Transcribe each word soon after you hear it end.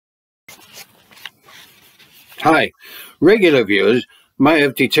Hi, regular viewers may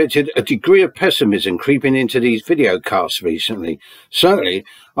have detected a degree of pessimism creeping into these videocasts recently. Certainly,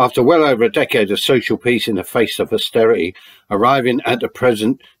 after well over a decade of social peace in the face of austerity, arriving at the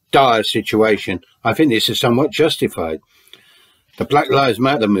present dire situation, I think this is somewhat justified. The Black Lives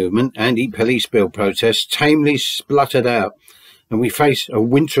Matter movement and police bill protests tamely spluttered out, and we face a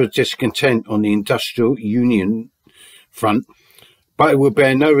winter of discontent on the industrial union front, but it will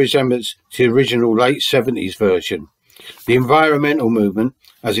bear no resemblance to the original late 70s version. The environmental movement,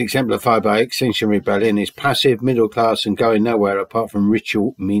 as exemplified by Extinction Rebellion, is passive, middle class and going nowhere apart from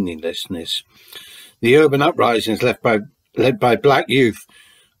ritual meaninglessness. The urban uprisings led by black youth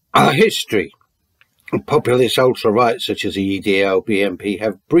are history. Populist ultra-right such as the E.D.L, B.N.P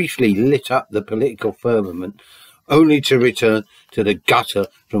have briefly lit up the political firmament, only to return to the gutter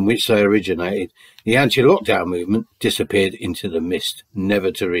from which they originated. The anti-lockdown movement disappeared into the mist,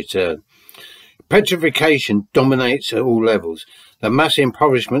 never to return. Petrification dominates at all levels. The mass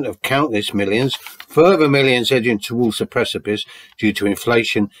impoverishment of countless millions, further millions edging towards the precipice due to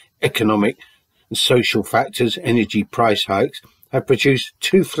inflation, economic and social factors, energy price hikes, have produced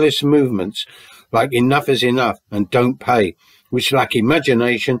toothless movements like enough is enough and don't pay, which lack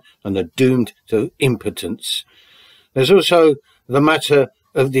imagination and are doomed to impotence. There's also the matter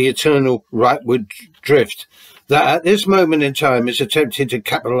of the eternal rightward drift that at this moment in time is attempting to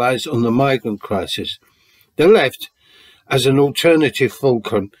capitalise on the migrant crisis. The left, as an alternative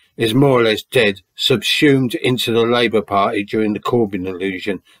fulcrum, is more or less dead, subsumed into the Labour Party during the Corbyn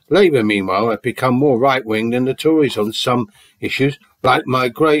illusion. Labour, meanwhile, have become more right-wing than the Tories on some issues, like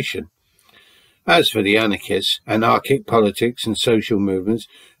migration. As for the anarchists, anarchic politics and social movements,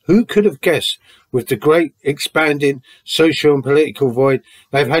 who could have guessed, with the great expanding social and political void,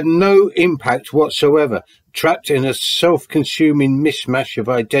 they've had no impact whatsoever, trapped in a self-consuming mishmash of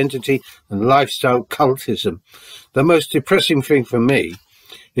identity and lifestyle cultism. The most depressing thing for me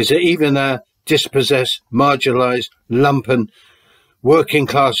is that even our dispossessed, marginalised, lumpen, working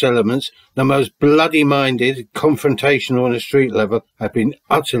class elements, the most bloody-minded, confrontational on a street level, have been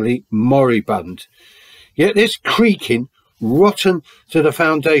utterly moribund. Yet this creaking, rotten to the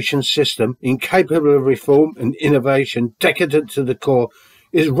foundation system, incapable of reform and innovation, decadent to the core,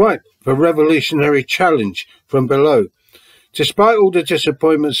 is ripe for revolutionary challenge from below. Despite all the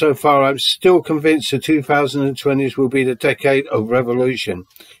disappointment so far, I'm still convinced the 2020s will be the decade of revolution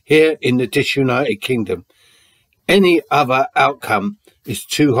here in the disunited kingdom. Any other outcome is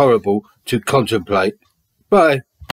too horrible to contemplate. Bye.